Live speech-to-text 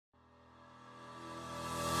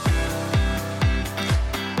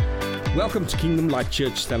Welcome to Kingdom Light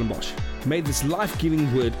Church Stellenbosch. May this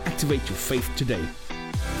life-giving word activate your faith today.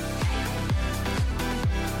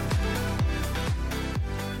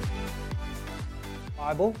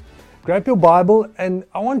 Bible. Grab your Bible and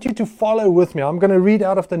I want you to follow with me. I'm going to read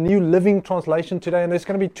out of the New Living Translation today, and there's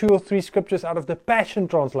going to be 2 or 3 scriptures out of the Passion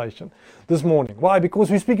Translation this morning. Why?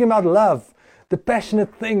 Because we're speaking about love, the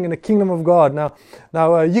passionate thing in the kingdom of God.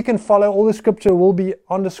 Now you can follow. All the scripture will be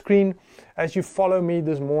on the screen as you follow me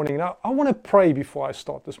this morning. Now, I want to pray before I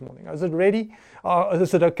start this morning. Is it ready?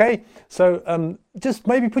 Is it okay? So just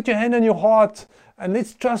maybe put your hand on your heart and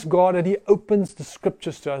let's trust God that He opens the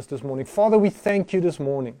scriptures to us this morning. Father, we thank you this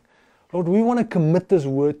morning. Lord, we want to commit this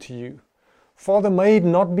word to you. Father, may it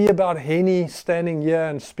not be about Henny standing here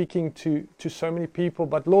and speaking to so many people,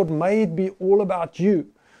 but Lord, may it be all about you.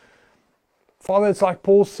 Father, it's like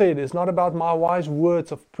Paul said, it's not about my wise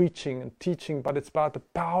words of preaching and teaching, but it's about the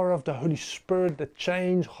power of the Holy Spirit that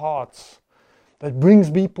changes hearts, that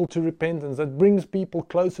brings people to repentance, that brings people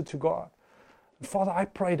closer to God. And Father, I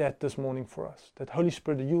pray that this morning for us, that Holy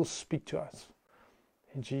Spirit, that you'll speak to us.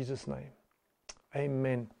 In Jesus' name,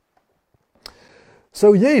 amen.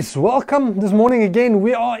 So yes, welcome this morning again.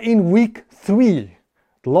 We are in week 3,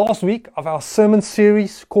 the last week of our sermon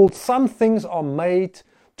series called Some Things Are Made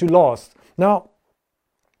to Last. Now,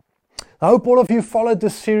 I hope all of you followed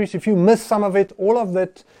this series. If you missed some of it, all of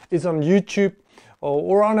that is on YouTube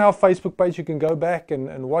or on our Facebook page. You can go back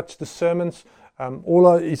and watch the sermons.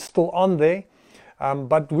 Is still on there.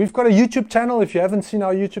 But we've got a YouTube channel. If you haven't seen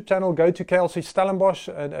our YouTube channel, go to KLC Stellenbosch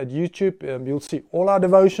at YouTube. You'll see all our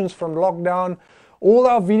devotions from lockdown, all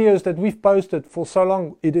our videos that we've posted for so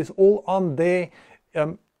long. It is all on there.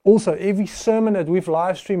 Also, every sermon that we've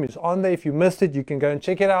live streamed is on there. If you missed it, you can go and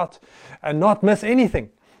check it out and not miss anything.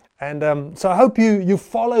 And so I hope you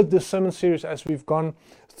followed this sermon series as we've gone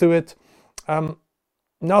through it.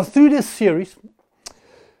 Now, through this series,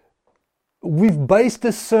 we've based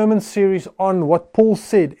this sermon series on what Paul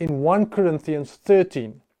said in 1 Corinthians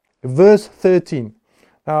 13, verse 13.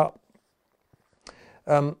 Now,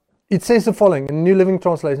 it says the following in New Living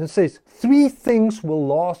Translation. It says, 3 things will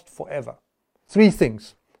last forever. 3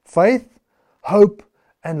 things. Faith, hope,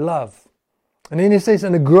 and love. And then it says,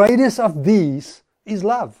 and the greatest of these is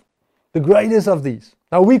love. The greatest of these.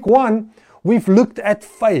 Now, week 1, we've looked at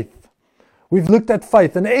faith. We've looked at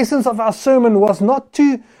faith. And the essence of our sermon was not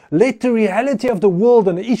to let the reality of the world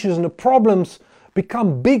and the issues and the problems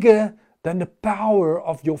become bigger than the power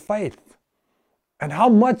of your faith. And how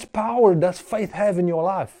much power does faith have in your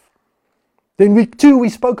life? Then week 2, we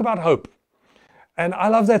spoke about hope. And I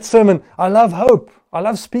love that sermon. I love hope. I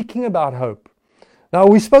love speaking about hope. Now,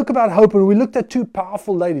 we spoke about hope and we looked at 2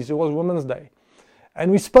 powerful ladies. It was Women's Day.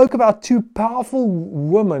 And we spoke about 2 powerful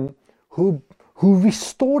women who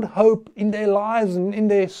restored hope in their lives and in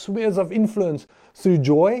their spheres of influence through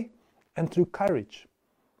joy and through courage.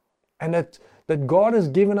 And that God has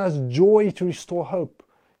given us joy to restore hope.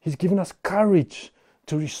 He's given us courage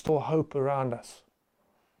to restore hope around us.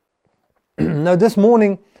 Now, this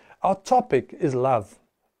morning, our topic is love.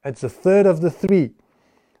 It's the third of the 3.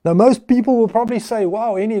 Now, most people will probably say,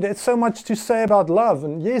 wow, Henny, there's so much to say about love.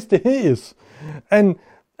 And yes, there is. And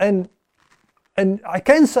I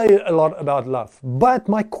can say a lot about love. But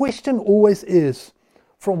my question always is,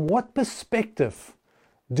 from what perspective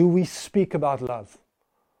do we speak about love?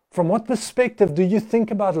 From what perspective do you think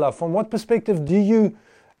about love? From what perspective do you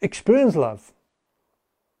experience love?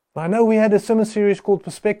 I know we had a sermon series called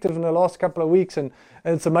Perspective in the last couple of weeks, and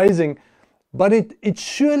it's amazing. But it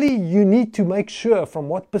surely you need to make sure from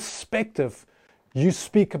what perspective you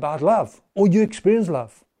speak about love or you experience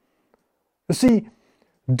love. You see,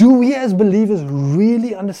 do we as believers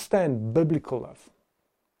really understand biblical love?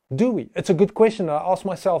 Do we? It's a good question I ask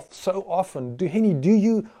myself so often. Henny, do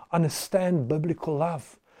you understand biblical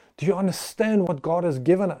love? Do you understand what God has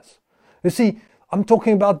given us? You see, I'm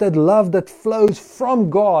talking about that love that flows from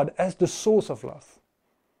God as the source of love.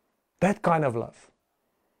 That kind of love.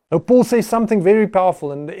 Now, Paul says something very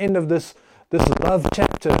powerful in the end of this love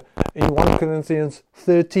chapter in 1 Corinthians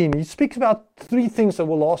 13. He speaks about 3 things that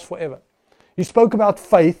will last forever. He spoke about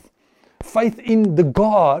faith in the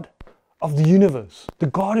God of the universe, the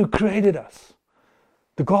God who created us,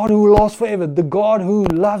 the God who will last forever, the God who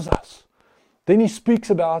loves us. Then he speaks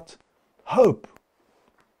about hope.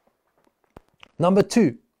 Number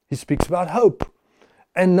 2, he speaks about hope.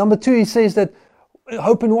 And number 2, he says that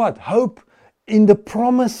hope in what? Hope in the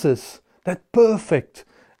promises, that perfect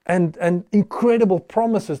and incredible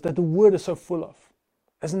promises that the Word is so full of.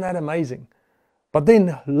 Isn't that amazing? But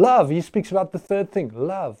then love, he speaks about the 3rd thing,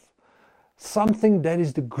 love. Something that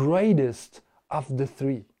is the greatest of the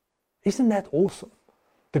 3. Isn't that awesome?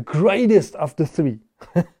 The greatest of the three.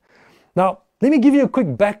 Now, let me give you a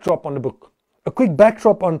quick backdrop on the book. A quick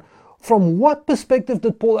backdrop on from what perspective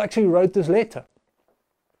did Paul actually wrote this letter.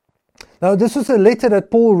 Now, this was a letter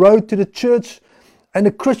that Paul wrote to the church and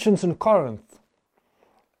the Christians in Corinth.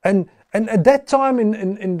 And at that time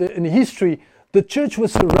in history, the church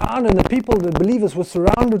was surrounded, and the people, the believers, were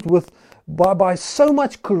surrounded by so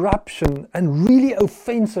much corruption and really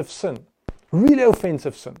offensive sin. Really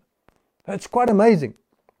offensive sin. That's quite amazing.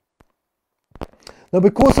 Now,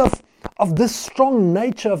 because of this strong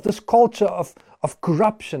nature of this culture of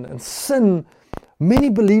corruption and sin, many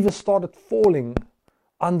believers started falling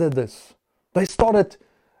under this. They started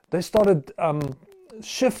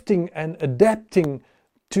shifting and adapting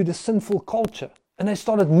to the sinful culture. And they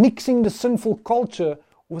started mixing the sinful culture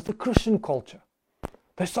with the Christian culture.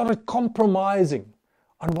 They started compromising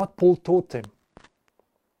on what Paul taught them.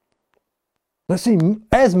 Now see,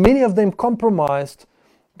 as many of them compromised,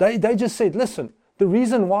 they just said, listen, the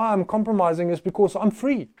reason why I'm compromising is because I'm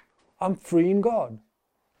free. I'm free in God.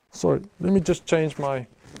 Sorry, let me just change my...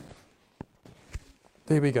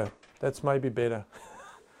 There we go. That's maybe better.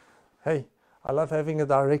 Hey, I love having a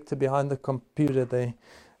director behind the computer there.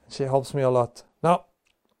 She helps me a lot. Now,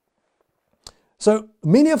 so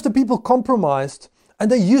many of the people compromised,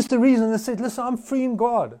 and they used the reason. They said, listen, I'm free in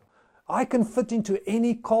God. I can fit into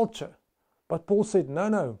any culture. But Paul said,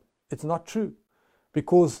 no, it's not true.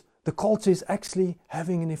 Because the culture is actually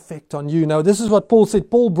having an effect on you. Now, this is what Paul said.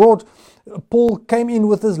 Paul came in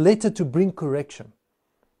with this letter to bring correction.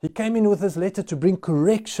 He came in with this letter to bring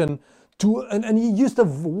correction to, and he used a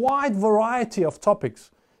wide variety of topics.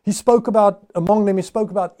 He spoke about, among them,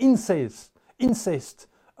 incest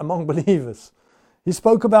among believers. He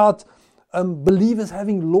spoke about believers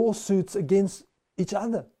having lawsuits against each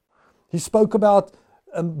other. He spoke about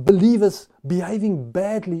believers behaving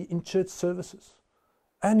badly in church services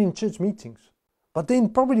and in church meetings. But then,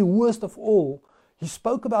 probably worst of all, he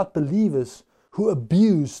spoke about believers who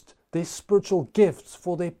abused their spiritual gifts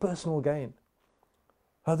for their personal gain.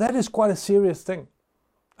 Now that is quite a serious thing.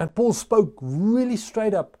 And Paul spoke really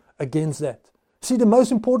straight up against that. See, the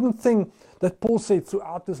most important thing that Paul said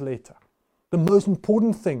throughout this letter, the most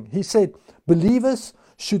important thing, he said, believers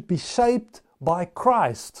should be shaped by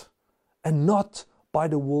Christ and not by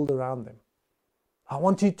the world around them. I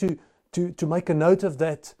want you to make a note of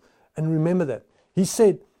that and remember that. He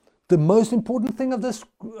said, the most important thing of this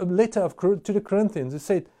letter to the Corinthians, he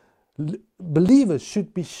said, believers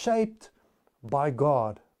should be shaped by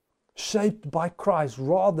God, shaped by Christ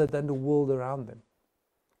rather than the world around them.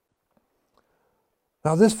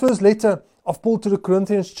 Now, this first letter of Paul to the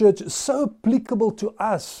Corinthians church is so applicable to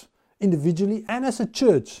us individually and as a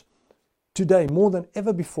church today more than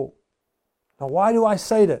ever before. Now, why do I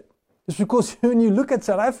say that? It's because when you look at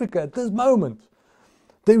South Africa at this moment,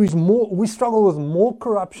 we struggle with more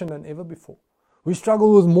corruption than ever before. We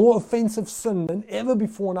struggle with more offensive sin than ever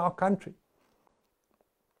before in our country.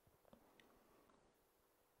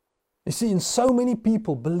 You see, in so many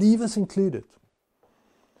people, believers included,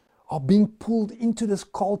 are being pulled into this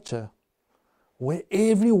culture where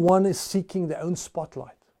everyone is seeking their own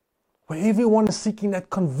spotlight, where everyone is seeking that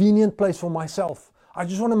convenient place for myself. I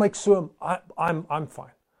just want to make sure I'm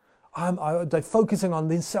fine. They're focusing on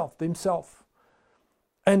themselves.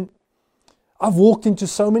 And I've walked into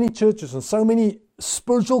so many churches and so many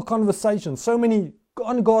spiritual conversations, so many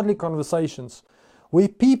ungodly conversations, where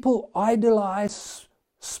people idolize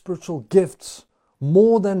spiritual gifts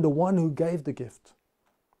more than the one who gave the gift.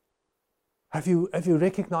 Have you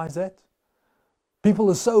recognized that?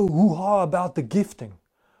 People are so hoo-ha about the gifting.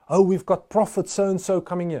 Oh, we've got prophet so-and-so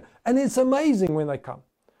coming here. And it's amazing when they come.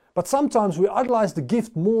 But sometimes we idolize the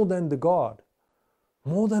gift more than the God.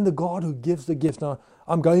 More than the God who gives the gift. Now,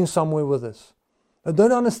 I'm going somewhere with this. Now,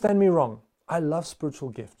 don't understand me wrong. I love spiritual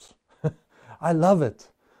gifts. I love it.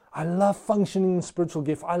 I love functioning in spiritual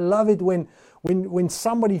gift. I love it when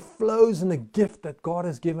somebody flows in a gift that God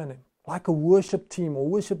has given him. Like a worship team or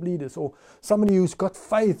worship leaders or somebody who's got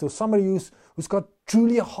faith or somebody who's got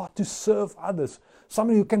truly a heart to serve others.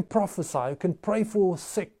 Somebody who can prophesy, who can pray for the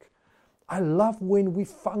sick. I love when we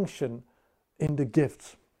function in the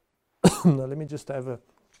gifts. Now let me just have a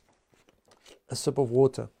sip of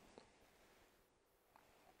water.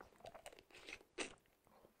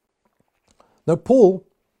 Now Paul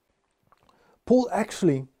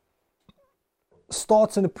actually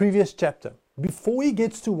starts in the previous chapter. Before he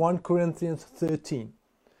gets to 1 Corinthians 13,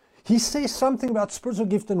 he says something about spiritual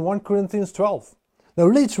gift in 1 Corinthians 12. Now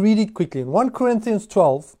let's read it quickly. In 1 Corinthians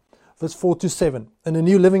 12, verse 4 to 7, in the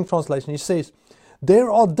New Living Translation, he says,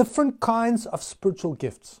 there are different kinds of spiritual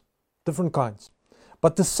gifts. Different kinds.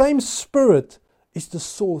 But the same Spirit is the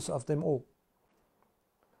source of them all.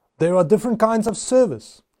 There are different kinds of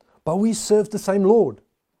service, but we serve the same Lord.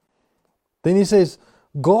 Then he says,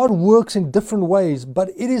 God works in different ways, but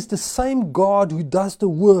it is the same God who does the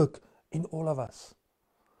work in all of us.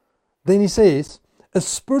 Then he says, a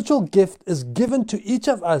spiritual gift is given to each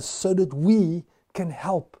of us so that we can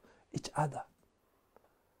help each other.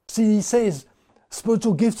 See, he says,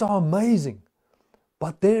 spiritual gifts are amazing,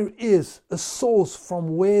 but there is a source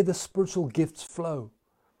from where the spiritual gifts flow.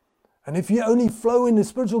 And if you only flow in the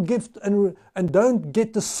spiritual gift and don't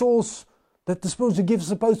get the source that the spiritual gift is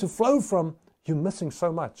supposed to flow from, you're missing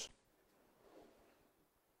so much.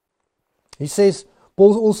 He says,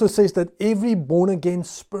 Paul also says that every born-again,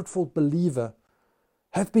 spirit-filled believer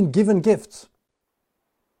have been given gifts.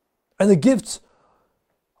 And the gifts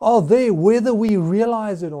are there whether we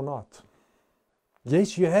realize it or not.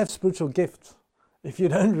 Yes, you have spiritual gifts. If you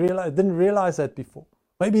didn't realize that before.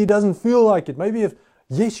 Maybe it doesn't feel like it.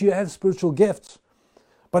 Yes, you have spiritual gifts.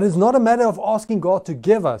 But it's not a matter of asking God to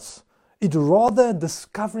give us. It's rather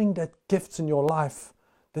discovering that gifts in your life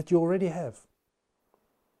that you already have.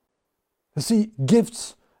 You see,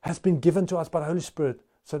 gifts have been given to us by the Holy Spirit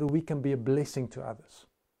so that we can be a blessing to others.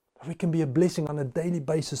 That we can be a blessing on a daily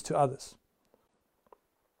basis to others.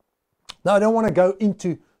 Now, I don't want to go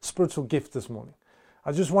into spiritual gifts this morning.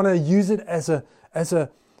 I just want to use it as an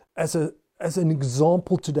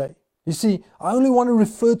example today. You see, I only want to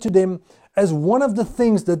refer to them as one of the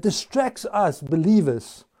things that distracts us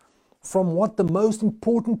believers from what the most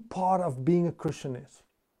important part of being a Christian is.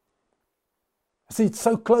 See, it's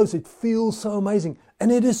so close, it feels so amazing,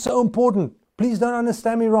 and it is so important. Please don't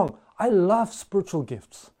understand me wrong. I love spiritual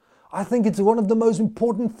gifts. I think it's one of the most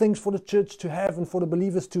important things for the church to have and for the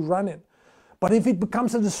believers to run in. But if it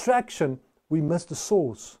becomes a distraction, we miss the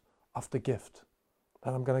source of the gift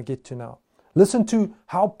that I'm going to get to now. Listen to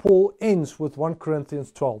how Paul ends with 1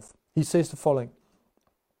 Corinthians 12. He says the following.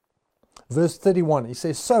 Verse 31, he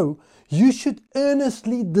says, so you should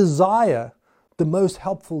earnestly desire the most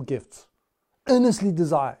helpful gifts. Earnestly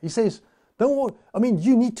desire. He says,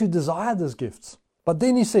 you need to desire those gifts. But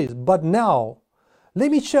then he says, but now,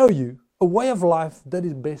 let me show you a way of life that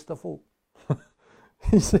is best of all.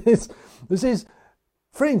 He says,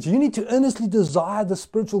 friends, you need to earnestly desire the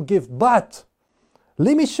spiritual gift, but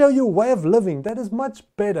let me show you a way of living that is much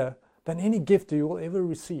better than any gift you will ever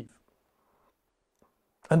receive.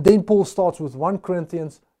 And then Paul starts with 1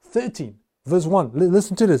 Corinthians 13, verse 1.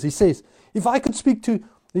 Listen to this. He says,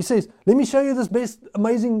 let me show you this best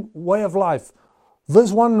amazing way of life.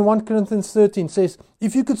 Verse 1 in 1 Corinthians 13 says,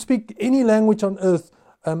 if you could speak any language on earth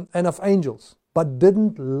and of angels, but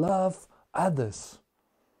didn't love others,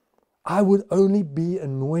 I would only be a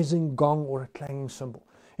noising gong or a clanging cymbal.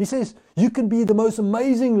 He says, you can be the most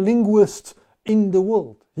amazing linguist in the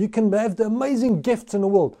world. You can have the amazing gifts in the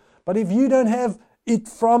world. But if you don't have it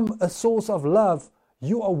from a source of love,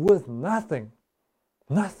 you are worth nothing.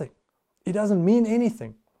 Nothing. It doesn't mean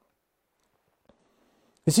anything.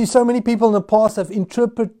 You see, so many people in the past have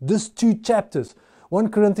interpreted these two chapters, 1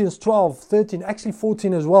 Corinthians 12, 13, actually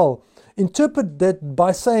 14 as well, interpret that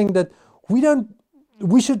by saying that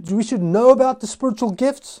we should know about the spiritual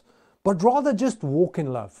gifts, but rather just walk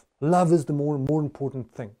in love. Love is the more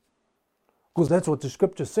important thing. Because that's what the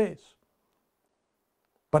scripture says.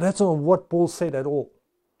 But that's not what Paul said at all.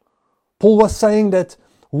 Paul was saying that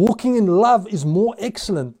walking in love is more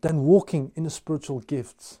excellent than walking in the spiritual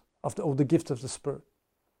gifts or the gifts of the Spirit.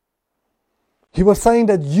 He was saying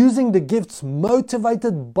that using the gifts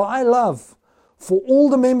motivated by love for all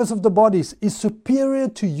the members of the bodies is superior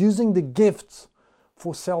to using the gifts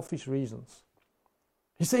for selfish reasons.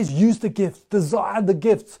 He says use the gifts, desire the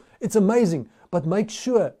gifts. It's amazing, but make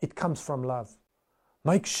sure it comes from love.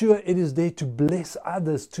 Make sure it is there to bless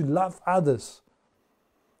others, to love others.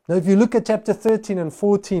 Now if you look at chapter 13 and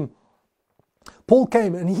 14, Paul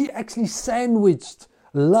came and he actually sandwiched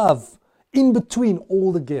love in between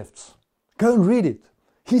all the gifts. Go and read it.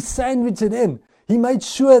 He sandwiched it in. He made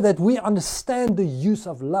sure that we understand the use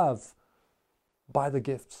of love by the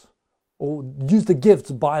gifts, or use the gifts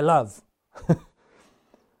by love.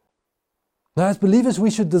 Now, as believers, we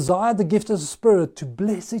should desire the gift of the Spirit to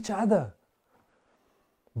bless each other.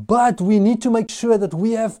 But we need to make sure that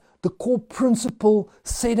we have the core principle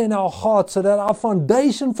set in our hearts so that our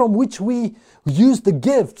foundation from which we use the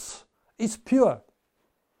gifts is pure.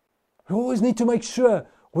 We always need to make sure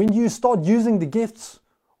when you start using the gifts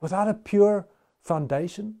without a pure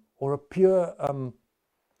foundation or a pure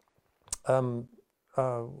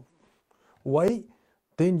way,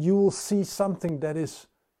 then you will see something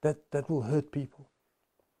that will hurt people.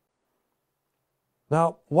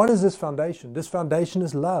 Now, what is this foundation? This foundation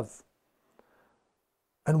is love.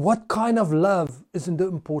 And what kind of love isn't the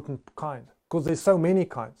important kind? Because there's so many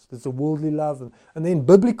kinds. There's the worldly love, and then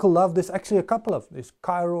biblical love. There's actually a couple of. There's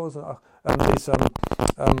kairos,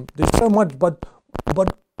 there's so much. But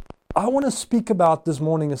I want to speak about this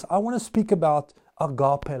morning is I want to speak about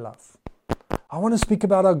agape love. I want to speak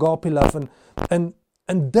about agape love, and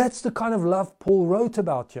that's the kind of love Paul wrote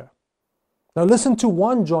about here. Now listen to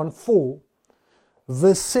 1 John 4,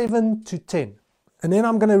 verse 7 to 10. And then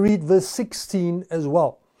I'm going to read verse 16 as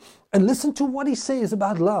well. And listen to what he says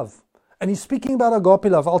about love. And he's speaking about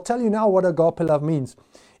agape love. I'll tell you now what agape love means.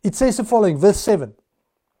 It says the following, verse 7.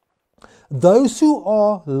 Those who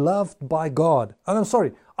are loved by God. And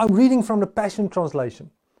I'm reading from the Passion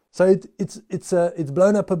Translation. So it's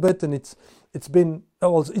blown up a bit, and it's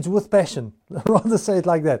with passion. I'd rather say it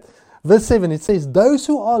like that. Verse 7, it says, those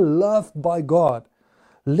who are loved by God,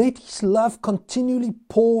 let his love continually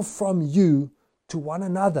pour from you to one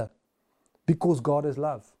another, because God is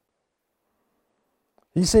love.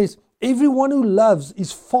 He says, everyone who loves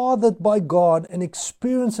is fathered by God and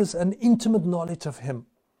experiences an intimate knowledge of him.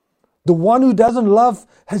 The one who doesn't love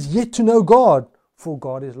has yet to know God, for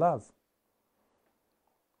God is love.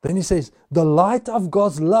 Then he says, the light of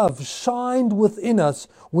God's love shined within us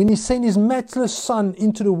when he sent his matchless Son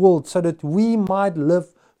into the world so that we might live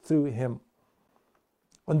through him.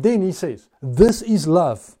 And then he says, this is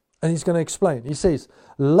love. And he's going to explain. He says,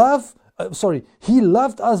 he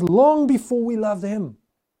loved us long before we loved him.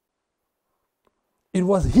 It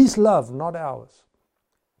was his love, not ours.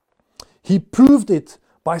 He proved it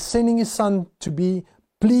by sending his Son to be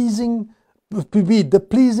the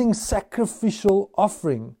pleasing sacrificial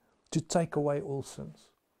offering to take away all sins.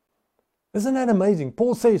 Isn't that amazing?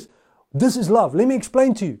 Paul says, this is love. Let me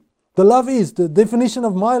explain to you. The definition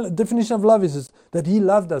of love is that he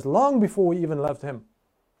loved us long before we even loved him.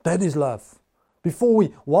 That is love.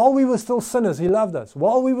 While we were still sinners, he loved us.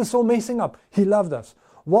 While we were still messing up, he loved us.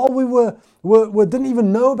 While we didn't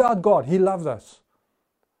even know about God, he loved us.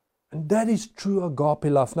 And that is true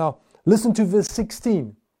agape love. Now, listen to verse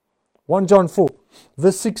 16. 1 John 4,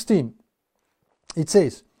 verse 16. It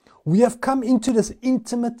says, we have come into this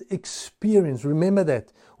intimate experience. Remember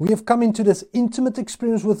that. We have come into this intimate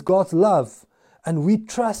experience with God's love, and we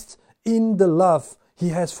trust in the love he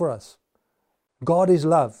has for us. God is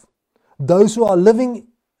love. Those who are living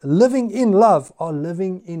in love are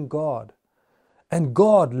living in God. And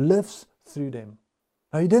God lives through them.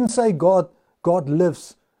 Now he didn't say God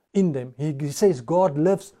lives in them. He says God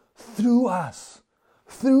lives through us.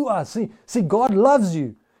 Through us. See, God loves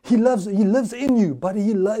you. He lives in you, but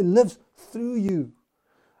he lives through you.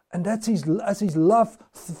 And that's his love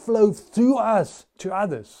flows through us to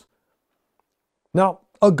others. Now,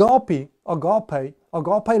 agape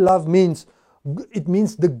love means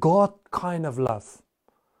the God kind of love.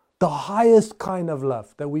 The highest kind of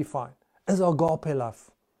love that we find is agape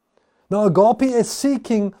love. Now, agape is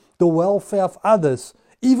seeking the welfare of others,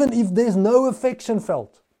 even if there's no affection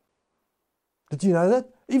felt. Did you know that?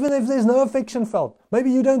 Even if there's no affection felt.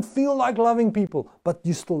 Maybe you don't feel like loving people, but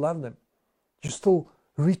you still love them. You still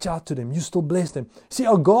reach out to them. You still bless them. See,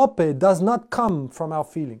 agape does not come from our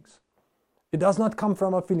feelings. It does not come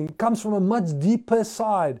from our feelings. It comes from a much deeper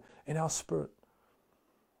side in our spirit.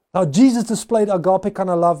 Now, Jesus displayed agape kind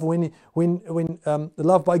of love when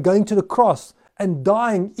love by going to the cross and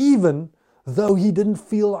dying, even though he didn't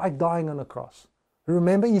feel like dying on the cross.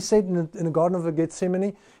 Remember, he said in the Garden of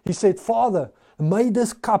Gethsemane, he said, Father, may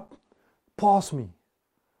this cup pass me.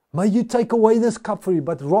 May you take away this cup for you,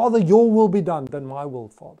 but rather your will be done than my will,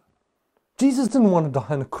 Father. Jesus didn't want to die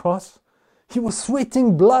on the cross. He was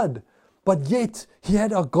sweating blood, but yet he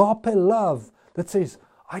had agape love that says,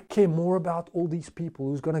 I care more about all these people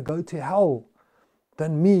who's going to go to hell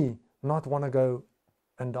than me not want to go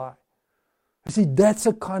and die. You see, that's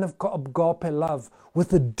a kind of agape love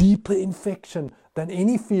with a deeper infection than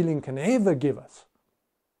any feeling can ever give us.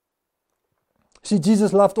 See,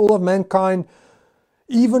 Jesus loved all of mankind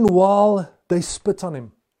even while they spit on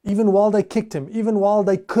him, even while they kicked him, even while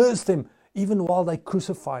they cursed him, even while they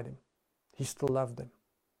crucified him. He still loved them.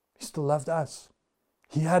 He still loved us.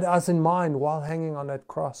 He had us in mind while hanging on that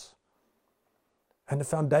cross. And the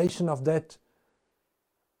foundation of that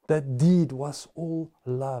deed was all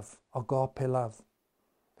love, agape love.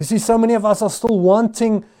 You see, so many of us are still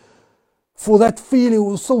wanting for that feeling,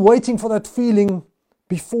 we're still waiting for that feeling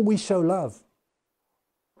before we show love.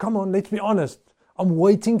 Come on, let's be honest. I'm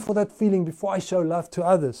waiting for that feeling before I show love to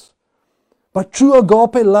others. But true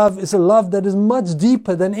agape love is a love that is much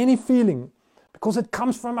deeper than any feeling, because it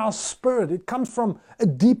comes from our spirit. It comes from a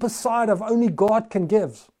deeper side of only God can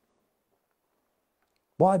give.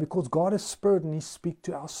 Why? Because God is spirit and He speaks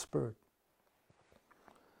to our spirit.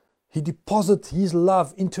 He deposits His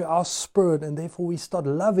love into our spirit, and therefore we start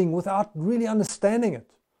loving without really understanding it.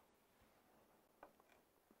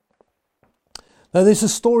 Now there's a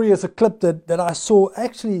story, as a clip that I saw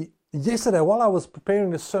actually yesterday while I was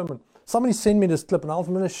preparing this sermon. Somebody sent me this clip, and I'm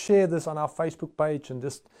going to share this on our Facebook page, and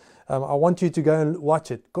just I want you to go and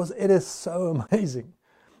watch it because it is so amazing.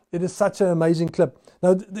 It is such an amazing clip.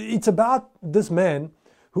 Now it's about this man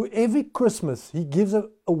who every Christmas he gives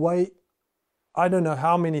away, I don't know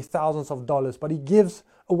how many thousands of dollars, but he gives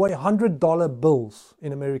away $100 bills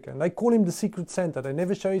in America. And they call him the Secret Santa. They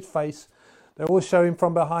never show his face. They always show him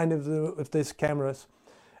from behind if there's cameras.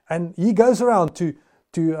 And he goes around to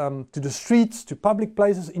the streets, to public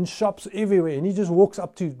places, in shops, everywhere. And he just walks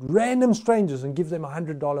up to random strangers and gives them a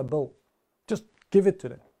 $100 bill. Just give it to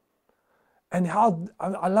them. And how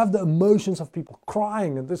I love the emotions of people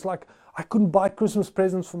crying. And it's like, I couldn't buy Christmas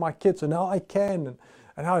presents for my kids, and now I can.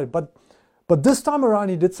 And how, but this time around,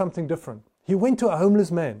 he did something different. He went to a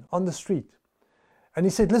homeless man on the street. And he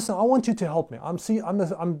said, listen, I want you to help me.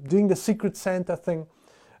 I'm doing the Secret Santa thing.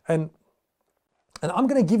 And I'm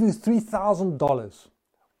going to give you $3,000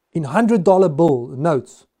 in $100 bill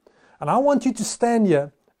notes. And I want you to stand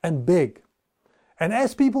here and beg. And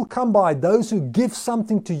as people come by, those who give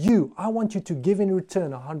something to you, I want you to give in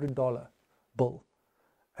return a $100 bill.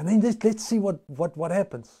 And then let's see what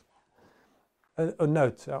happens. A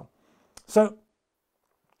note. Yeah.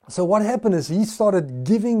 So what happened is he started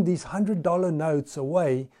giving these $100 notes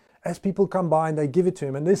away as people come by and they give it to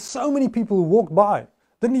him. And there's so many people who walk by,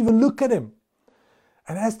 didn't even look at him.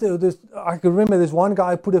 And I can remember there's one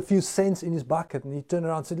guy who put a few cents in his bucket, and he turned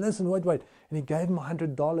around and said, listen, wait. And he gave him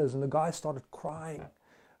 $100, and the guy started crying.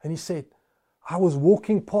 And he said, I was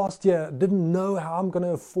walking past here, didn't know how I'm going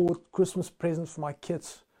to afford Christmas presents for my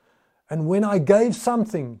kids. And when I gave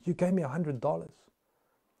something, you gave me $100.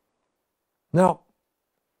 Now,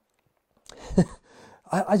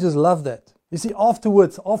 I just love that. You see,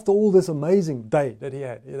 afterwards, after all this amazing day that he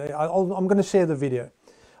had, I'm going to share the video.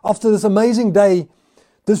 After this amazing day,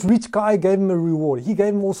 this rich guy gave him a reward. He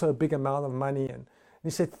gave him also a big amount of money, and he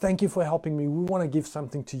said, thank you for helping me. We want to give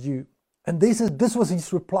something to you. And this was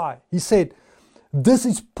his reply. He said, this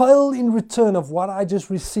is pale in return of what I just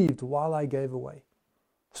received while I gave away.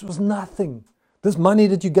 This was nothing. This money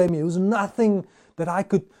that you gave me, it was nothing that I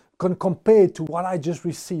could compare to what I just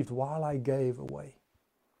received while I gave away.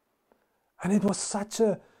 And it was such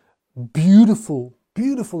a beautiful,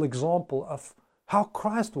 beautiful example of how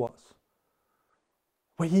Christ was,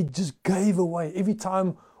 where He just gave away. Every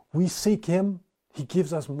time we seek Him, He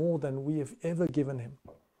gives us more than we have ever given Him.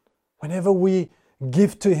 Whenever we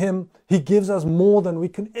give to Him, He gives us more than we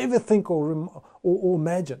can ever think or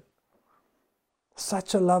imagine.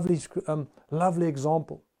 Such a lovely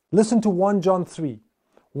example. Listen to 1 John 3.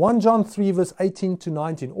 1 John 3 verse 18 to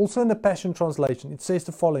 19. Also in the Passion Translation, it says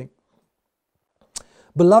the following.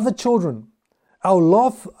 Beloved children, our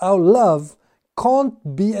love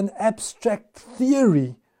can't be an abstract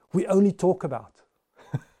theory we only talk about,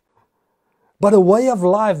 but a way of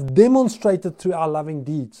life demonstrated through our loving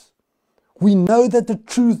deeds. We know that the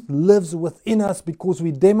truth lives within us because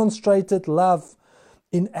we demonstrated love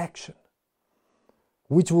in action,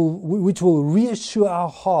 which will reassure our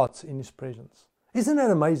hearts in His presence. Isn't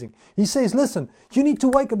that amazing? He says, listen, you need to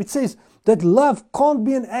wake up. It says that love can't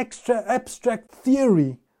be an abstract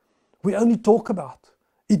theory we only talk about.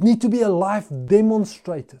 It needs to be a life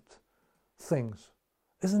demonstrated things.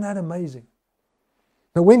 Isn't that amazing?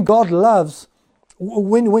 Now when God loves,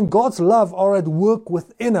 when God's love are at work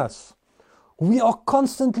within us, we are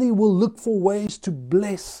constantly will look for ways to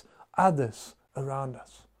bless others around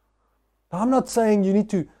us. Now I'm not saying you need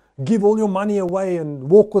to give all your money away and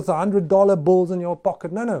walk with $100 bills in your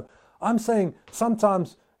pocket. No. I'm saying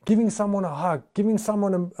sometimes giving someone a hug, giving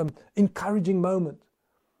someone an encouraging moment,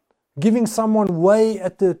 giving someone way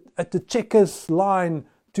at the checkers line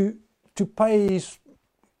to pay his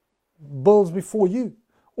bills before you,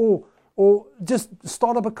 or just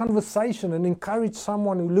start up a conversation and encourage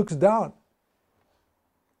someone who looks down.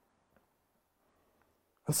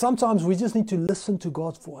 And sometimes we just need to listen to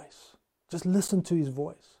God's voice. Just listen to His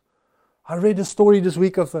voice. I read a story this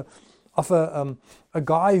week of a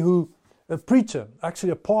guy a preacher,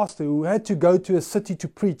 actually a pastor, who had to go to a city to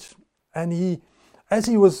preach. And as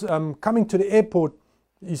he was coming to the airport,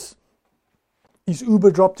 his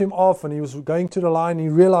Uber dropped him off, and he was going to the line. And he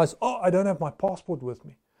realized, I don't have my passport with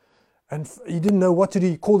me. And he didn't know what to do.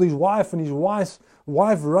 He called his wife, and his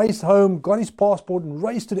wife raced home, got his passport, and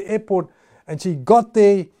raced to the airport. And she got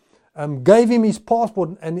there, gave him his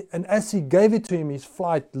passport, and as he gave it to him, his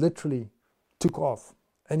flight literally took off.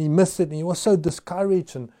 And he missed it, and he was so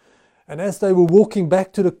discouraged. And And as they were walking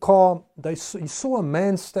back to the car, he saw a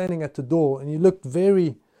man standing at the door, and he looked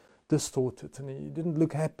very distorted, and he didn't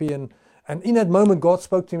look happy. And in that moment, God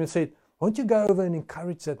spoke to him and said, won't you go over and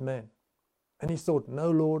encourage that man? And he thought,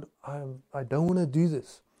 no, Lord, I don't want to do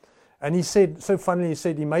this. And he said, so funnily, he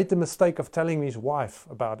said he made the mistake of telling his wife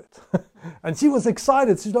about it. And she was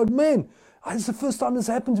excited. She's like, man, it's the first time this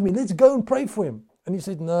happened to me. Let's go and pray for him. And he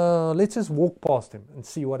said, no, let's just walk past him and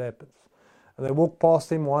see what happens. And they walked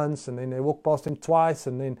past him once, and then they walked past him twice.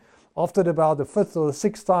 And then after about the fifth or the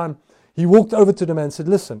sixth time, he walked over to the man and said,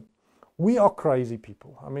 listen, we are crazy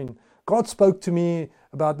people. I mean, God spoke to me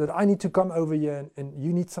about that I need to come over here and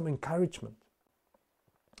you need some encouragement.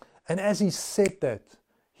 And as he said that,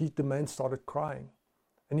 the man started crying.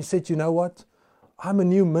 And he said, you know what? I'm a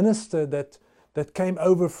new minister that came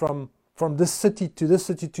over from this city to this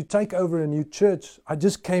city to take over a new church. I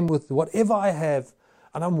just came with whatever I have,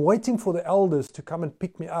 and I'm waiting for the elders to come and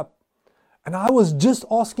pick me up. And I was just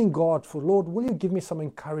asking God for, Lord, will you give me some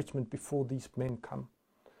encouragement before these men come?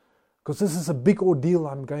 Because this is a big ordeal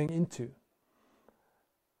I'm going into.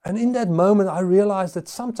 And in that moment, I realized that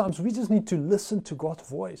sometimes we just need to listen to God's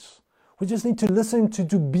voice. We just need to listen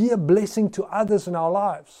to be a blessing to others in our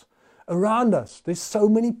lives. Around us, there's so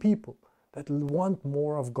many people that want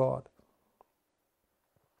more of God.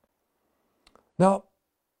 Now,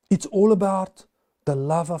 it's all about the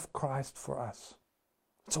love of Christ for us.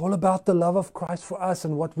 It's all about the love of Christ for us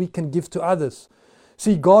and what we can give to others.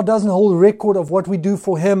 See, God doesn't hold record of what we do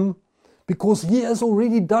for Him because He has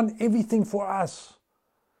already done everything for us.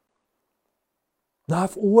 Now,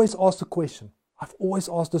 I've always asked the question. I've always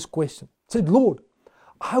asked this question. I said, Lord,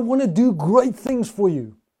 I want to do great things for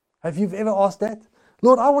you. Have you ever asked that?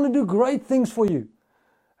 Lord, I want to do great things for you.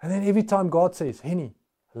 And then every time God says, Henny,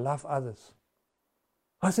 love others.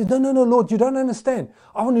 I said, no, Lord, you don't understand.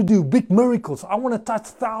 I want to do big miracles. I want to touch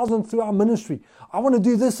thousands through our ministry. I want to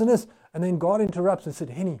do this and this. And then God interrupts and said,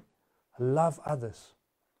 Henny, love others.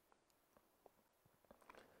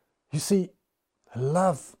 You see,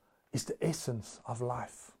 love is the essence of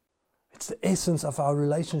life. It's the essence of our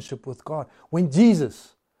relationship with God. When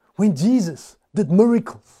Jesus did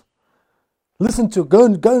miracles, listen to, go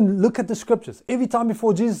and look at the scriptures. Every time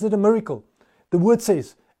before Jesus did a miracle, the word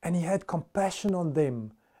says, and He had compassion on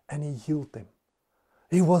them and He healed them.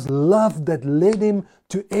 It was love that led Him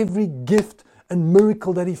to every gift and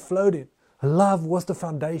miracle that He flowed in. Love was the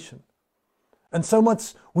foundation. And so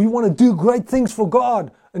much we want to do great things for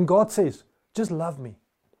God. And God says, just love me.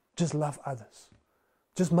 Just love others.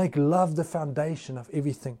 Just make love the foundation of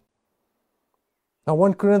everything. Now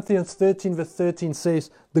 1 Corinthians 13 verse 13 says,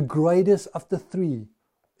 the greatest of the three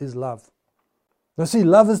is love. Now see,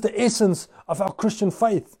 love is the essence of our Christian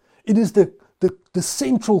faith. It is the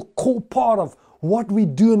central core part of what we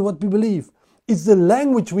do and what we believe. It's the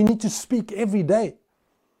language we need to speak every day.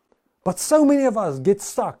 But so many of us get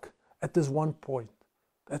stuck at this one point,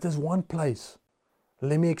 at this one place.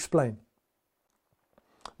 Let me explain.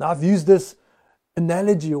 Now I've used this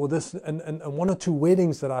analogy or this in one or two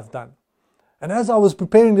weddings that I've done. And as I was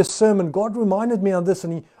preparing this sermon, God reminded me of this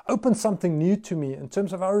and He opened something new to me in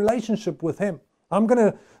terms of our relationship with Him. I'm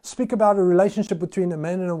going to speak about a relationship between a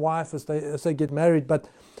man and a wife as they get married, but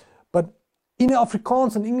in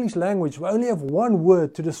Afrikaans and English language, we only have one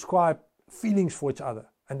word to describe feelings for each other,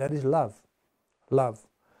 and that is love. Love.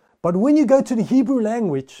 But when you go to the Hebrew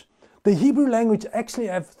language actually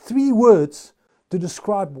have three words to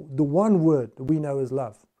describe the one word that we know as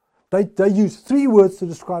love. They use three words to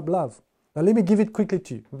describe love. Now let me give it quickly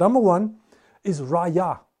to you. Number one is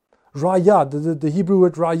raya. Raya, the Hebrew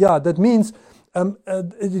word raya. That means,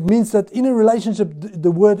 it means that in a relationship,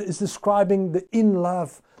 the word is describing the in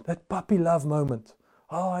love, that puppy love moment.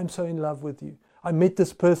 Oh, I'm so in love with you. I met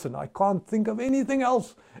this person. I can't think of anything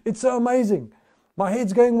else. It's so amazing. My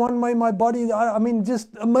head's going one way, my body, I mean, just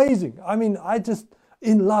amazing. I mean, I just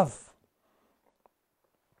in love.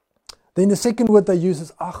 Then the second word they use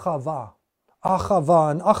is achava.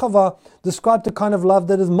 Achava. And achava describes the kind of love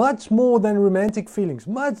that is much more than romantic feelings.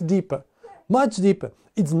 Much deeper. Much deeper.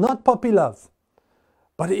 It's not puppy love.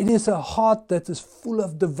 But it is a heart that is full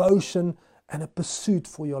of devotion and a pursuit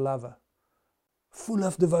for your lover. Full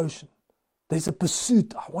of devotion. There's a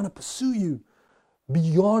pursuit. I want to pursue you.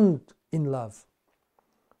 Beyond in love.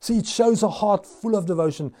 See, it shows a heart full of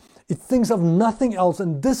devotion. It thinks of nothing else.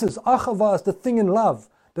 And this is, achava is the thing in love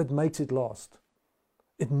that makes it last.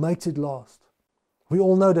 It makes it last. We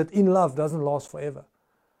all know that in love doesn't last forever.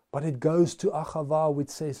 But it goes to achava, which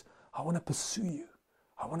says, I want to pursue you.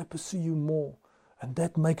 I want to pursue you more. And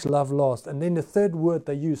that makes love last. And then the third word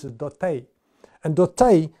they use is dote. And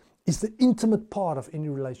dote is the intimate part of any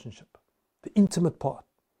relationship. The intimate part.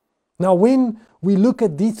 Now, when we look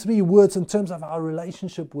at these three words in terms of our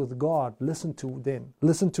relationship with God, listen to them.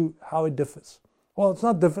 Listen to how it differs. Well, it's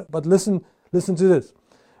not different, but listen to this.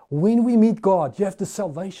 When we meet God, you have the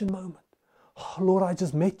salvation moment. Oh, Lord, I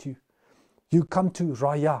just met you. You come to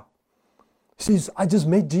Raya. He says, I just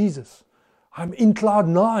met Jesus. I'm in cloud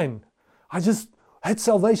 9. I just had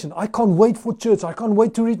salvation. I can't wait for church. I can't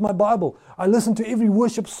wait to read my Bible. I listen to every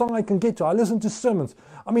worship song I can get to. I listen to sermons.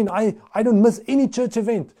 I mean, I don't miss any church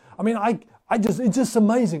event. I mean, it's just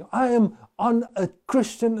amazing. I am on a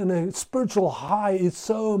Christian and a spiritual high. It's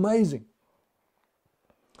so amazing.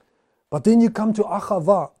 But then you come to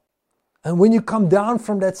Achava. And when you come down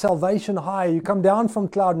from that salvation high, you come down from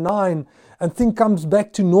cloud 9 and things comes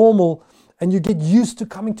back to normal and you get used to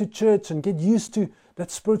coming to church and get used to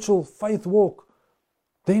that spiritual faith walk.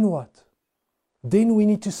 Then what? Then we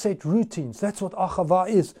need to set routines. That's what Achava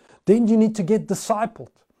is. Then you need to get discipled.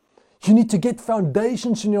 You need to get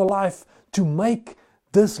foundations in your life to make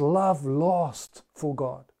this love last for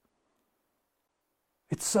God.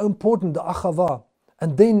 It's so important, the Achava.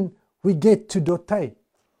 And then we get to Dotei.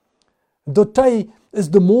 Dotei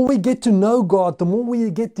is the more we get to know God, the more we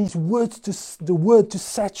get these words, the word to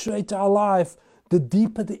saturate our life, the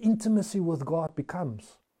deeper the intimacy with God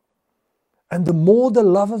becomes. And the more the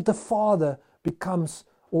love of the Father becomes,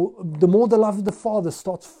 or the more the love of the Father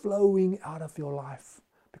starts flowing out of your life,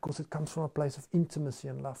 because it comes from a place of intimacy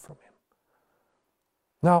and love from Him.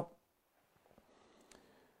 Now,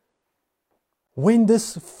 when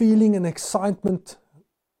this feeling and excitement,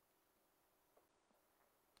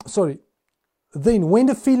 then when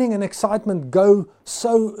the feeling and excitement go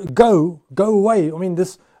away, I mean,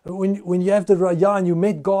 this when you have the Raya and you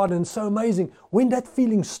met God and it's so amazing, when that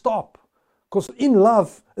feeling stop, because in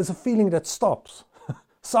love is a feeling that stops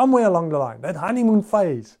somewhere along the line, that honeymoon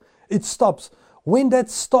phase, it stops. When that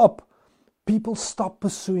stop, people stop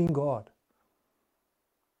pursuing God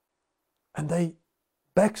and they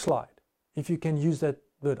backslide, if you can use that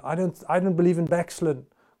word. I don't believe in backsliding,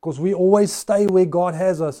 because we always stay where God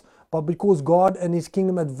has us, but because God and His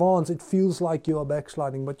kingdom advance, it feels like you are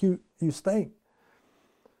backsliding, but you're staying.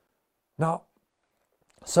 Now,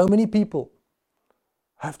 so many people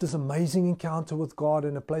have this amazing encounter with God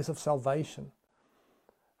in a place of salvation,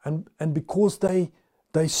 and because they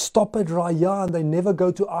stop at Raya and they never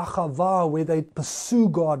go to Achava, where they pursue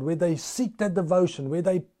God, where they seek that devotion, where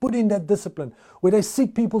they put in that discipline, where they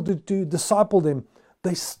seek people to disciple them,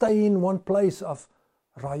 they stay in one place of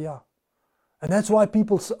Raya. And that's why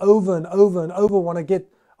people over and over and over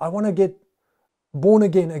I want to get born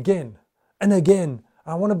again and again.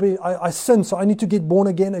 I sin, so I need to get born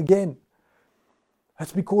again.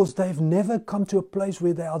 That's because they've never come to a place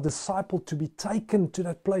where they are discipled to be taken to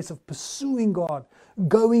that place of pursuing God,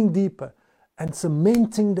 going deeper, and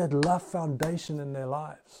cementing that love foundation in their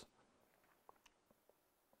lives.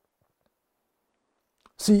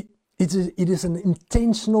 See, it is an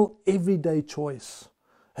intentional everyday choice.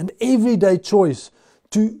 An everyday choice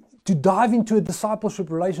to dive into a discipleship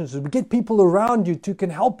relationship, to get people around you who can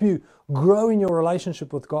help you grow in your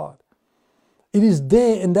relationship with God. It is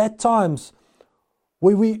there in that times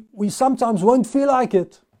where we sometimes won't feel like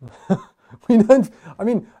it.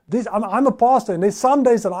 I'm a pastor, and there's some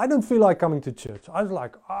days that I don't feel like coming to church. I was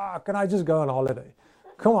like, can I just go on holiday?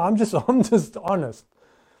 Come on, I'm just honest.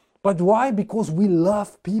 But why? Because we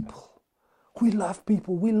love people. We love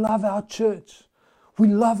people. We love our church. We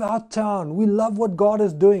love our town. We love what God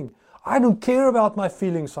is doing. I don't care about my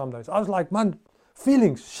feelings some days. I was like, man,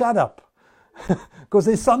 feelings, shut up. Because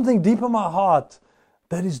there's something deep in my heart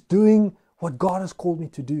that is doing what God has called me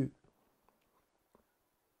to do.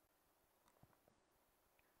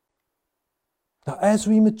 Now, as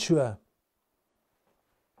we mature,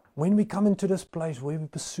 when we come into this place where we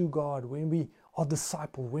pursue God, when we are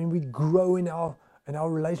discipled, when we grow in our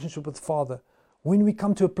relationship with Father, when we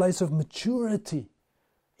come to a place of maturity,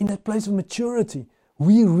 in that place of maturity,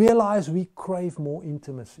 we realize we crave more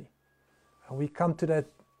intimacy. And we come to that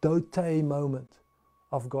Dotei moment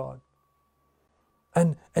of God.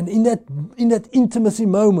 And in that intimacy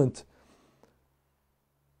moment,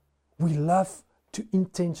 we love to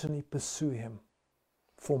intentionally pursue Him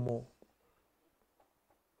for more.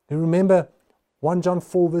 You remember 1 John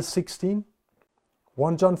 4 verse 16?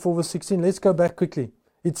 1 John 4 verse 16, let's go back quickly.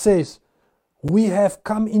 It says, we have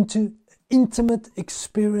come into intimate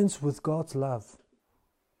experience with God's love.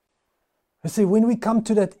 I say, when we come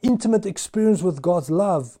to that intimate experience with God's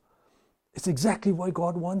love, it's exactly where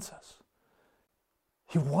God wants us.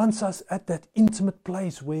 He wants us at that intimate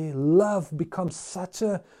place where love becomes such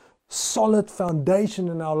a solid foundation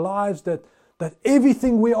in our lives that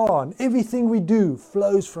everything we are and everything we do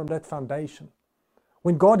flows from that foundation.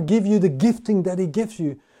 when God gives you the gifting that He gives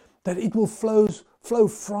you, that it will flow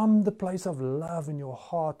from the place of love in your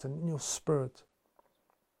heart and in your spirit.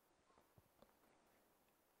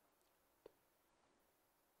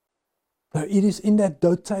 Now, it is in that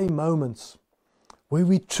dote moments where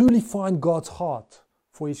we truly find God's heart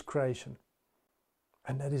for His creation.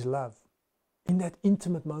 And that is love. In that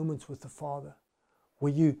intimate moments with the Father,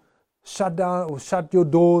 where you shut down or shut your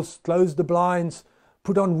doors, close the blinds,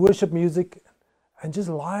 put on worship music, and just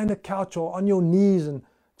lie on the couch or on your knees and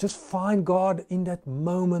just find God in that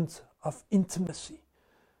moment of intimacy,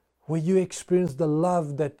 where you experience the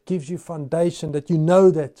love that gives you foundation, that you know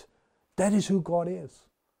that that is who God is.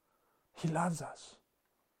 He loves us.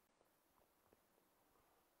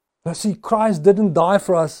 Now see, Christ didn't die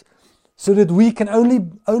for us so that we can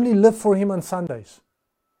only live for Him on Sundays.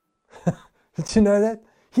 Did you know that?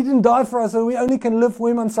 He didn't die for us so we only can live for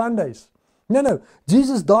Him on Sundays. No.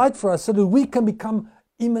 Jesus died for us so that we can become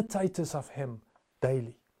imitators of Him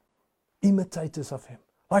daily. Imitators of Him.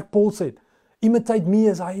 Like Paul said, imitate me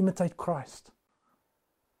as I imitate Christ.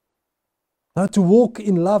 Now to walk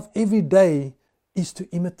in love every day is to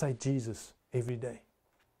imitate Jesus every day.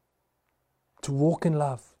 To walk in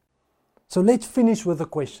love. So let's finish with a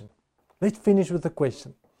question.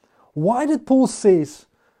 Why did Paul say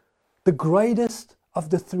the greatest of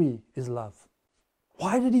the three is love?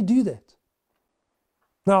 Why did he do that?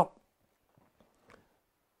 Now,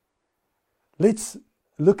 let's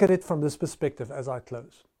look at it from this perspective as I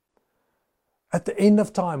close. At the end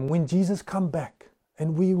of time, when Jesus comes back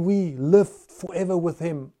and we live forever with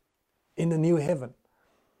Him in the new heaven,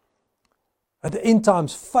 at the end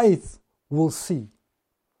times, faith will see.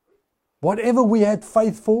 Whatever we had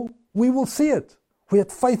faith for, we will see it. We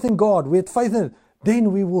had faith in God. We had faith in it.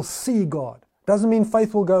 Then we will see God. Doesn't mean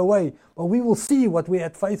faith will go away, but we will see what we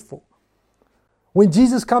had faith for. When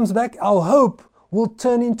Jesus comes back, our hope will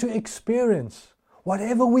turn into experience.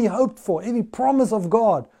 Whatever we hoped for, every promise of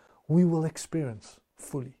God, we will experience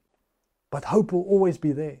fully. But hope will always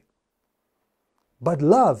be there. But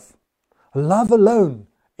love alone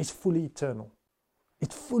is fully eternal.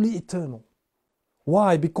 It's fully eternal.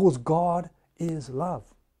 Why? Because God is love.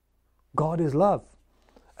 God is love.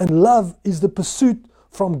 And love is the pursuit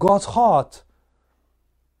from God's heart.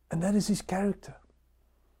 And that is His character.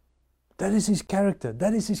 That is His character.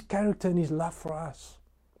 That is His character and His love for us.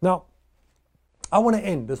 Now, I want to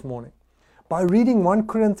end this morning by reading 1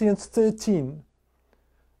 Corinthians 13,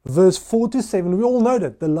 verse 4 to 7. We all know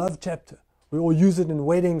that, the love chapter. We all use it in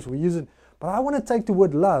weddings, we use it. But I want to take the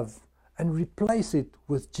word love and replace it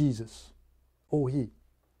with Jesus or He.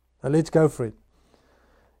 Now let's go for it.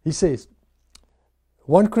 He says,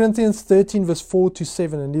 1 Corinthians 13 verse 4 to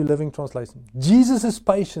 7, a New Living Translation. Jesus is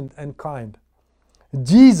patient and kind.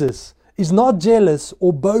 Jesus is not jealous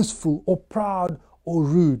or boastful or proud or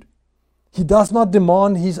rude. He does not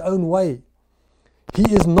demand His own way. He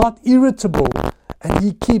is not irritable and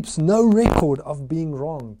He keeps no record of being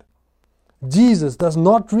wronged. Jesus does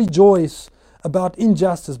not rejoice about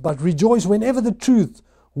injustice, but rejoice whenever the truth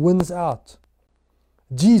wins out.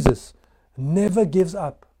 Jesus never gives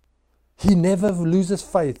up. He never loses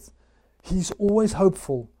faith. He's always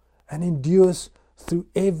hopeful and endures through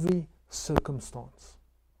every circumstance.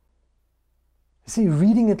 You see,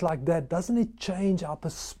 reading it like that, doesn't it change our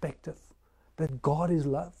perspective that God is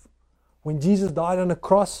love? When Jesus died on the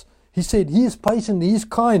cross, He said He is patient, He is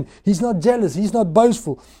kind, He's not jealous, He's not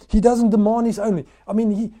boastful, He doesn't demand His own.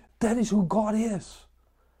 That is who God is.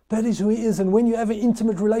 That is who He is. And when you have an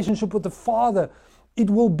intimate relationship with the Father, it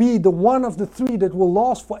will be the one of the three that will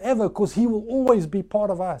last forever, because He will always be part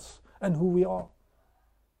of us and who we are.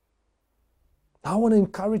 I want to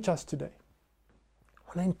encourage us today. I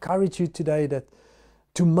want to encourage you today that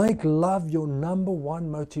to make love your number one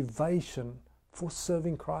motivation for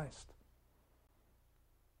serving Christ.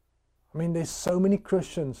 There's so many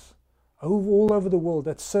Christians all over the world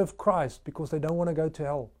that serve Christ because they don't want to go to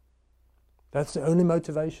hell. That's the only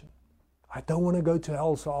motivation. I don't want to go to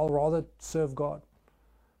hell, so I'll rather serve God.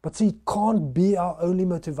 But see, it can't be our only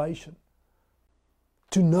motivation.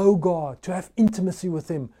 To know God, to have intimacy with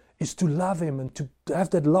Him, is to love Him and to have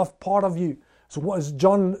that love part of you. So what is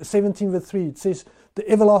John 17 verse 3? It says, the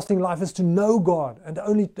everlasting life is to know God and the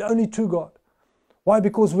only true God. Why?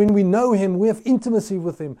 Because when we know Him, we have intimacy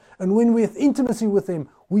with Him. And when we have intimacy with Him,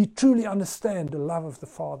 we truly understand the love of the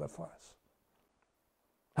Father for us.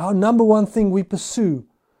 Our number one thing we pursue,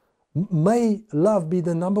 may love be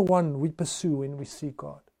the number one we pursue when we seek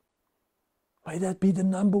God. May that be the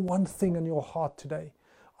number one thing in your heart today,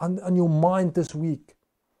 on your mind this week.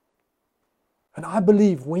 And I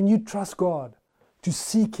believe when you trust God to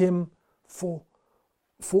seek Him for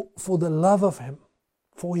the love of Him,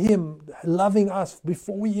 for Him loving us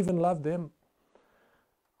before we even loved Him,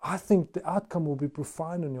 I think the outcome will be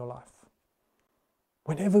profound in your life.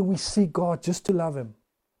 Whenever we seek God just to love Him.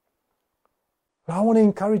 And I want to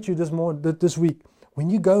encourage you this week,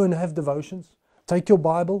 when you go and have devotions, take your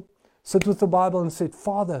Bible, sit with the Bible and say,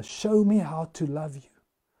 Father, show me how to love you.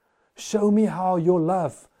 Show me how your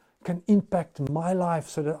love can impact my life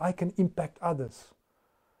so that I can impact others.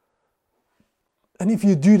 And if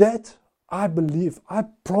you do that, I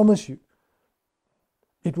promise you,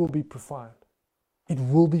 it will be profound. It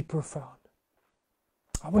will be profound.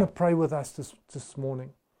 I want to pray with us this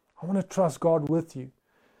morning. I want to trust God with you.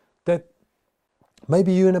 That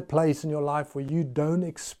maybe you're in a place in your life where you don't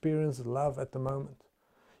experience love at the moment.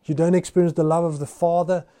 You don't experience the love of the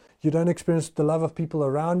Father. You don't experience the love of people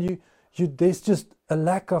around you. There's just a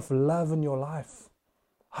lack of love in your life.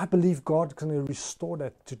 I believe God can restore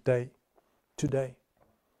that today.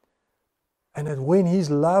 And that when His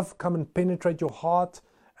love come and penetrate your heart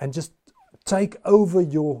and just take over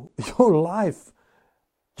your life,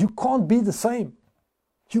 you can't be the same.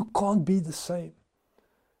 You can't be the same.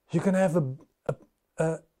 You can have an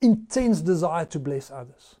intense desire to bless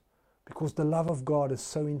others because the love of God is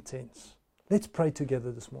so intense. Let's pray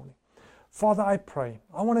together this morning. Father, I pray.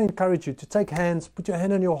 I want to encourage you to take hands, put your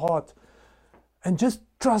hand on your heart, and just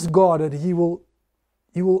trust God that He will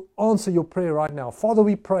answer your prayer right now. Father,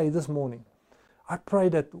 we pray this morning. I pray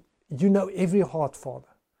that you know every heart, Father.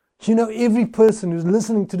 You know every person who's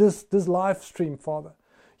listening to this live stream, Father.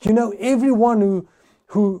 You know everyone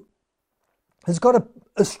who has got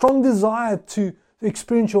a strong desire to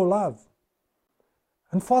experience your love.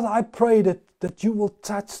 And Father, I pray that you will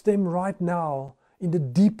touch them right now in the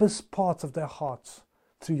deepest parts of their hearts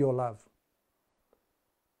through your love.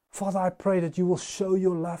 Father, I pray that you will show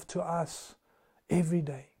your love to us every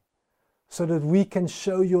day so that we can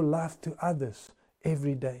show your love to others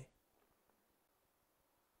every day.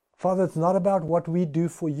 Father, it's not about what we do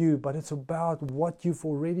for you, but it's about what you've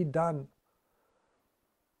already done.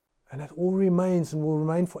 And that all remains and will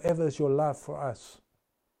remain forever is your love for us.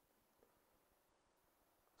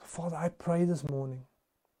 Father, I pray this morning,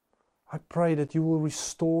 I pray that you will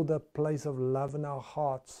restore the place of love in our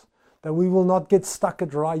hearts, that we will not get stuck at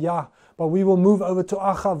Raya, but we will move over to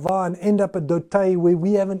Achava and end up at Dotei, where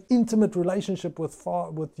we have an intimate relationship with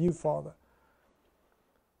you, Father.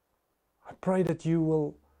 I pray that you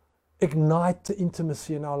will ignite the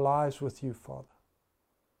intimacy in our lives with you, Father.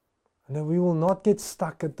 And that we will not get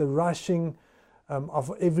stuck at the rushing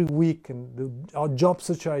of every week and our job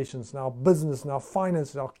situations and our business and our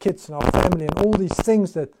finances, our kids and our family and all these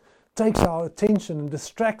things that takes our attention and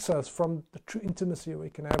distracts us from the true intimacy we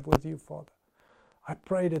can have with you, Father. I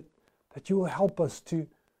pray that you will help us to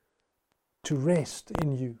rest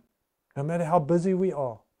in you, no matter how busy we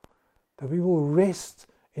are, that we will rest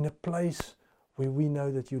in a place where we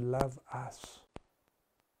know that you love us.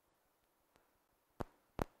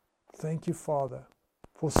 Thank you, Father,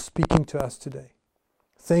 for speaking to us today.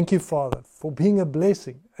 Thank you, Father, for being a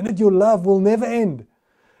blessing, and that your love will never end.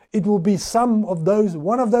 It will be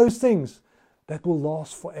one of those things that will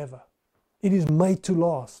last forever. It is made to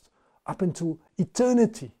last up until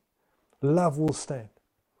eternity. Love will stand.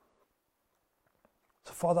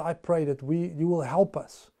 So, Father, I pray that you will help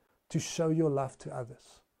us to show your love to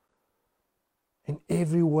others in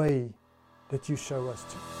every way that you show us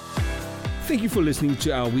to. Thank you for listening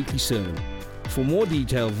to our weekly sermon. For more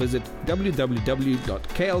detail, visit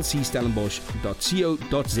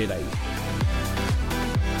www.klcstellenbosch.co.za.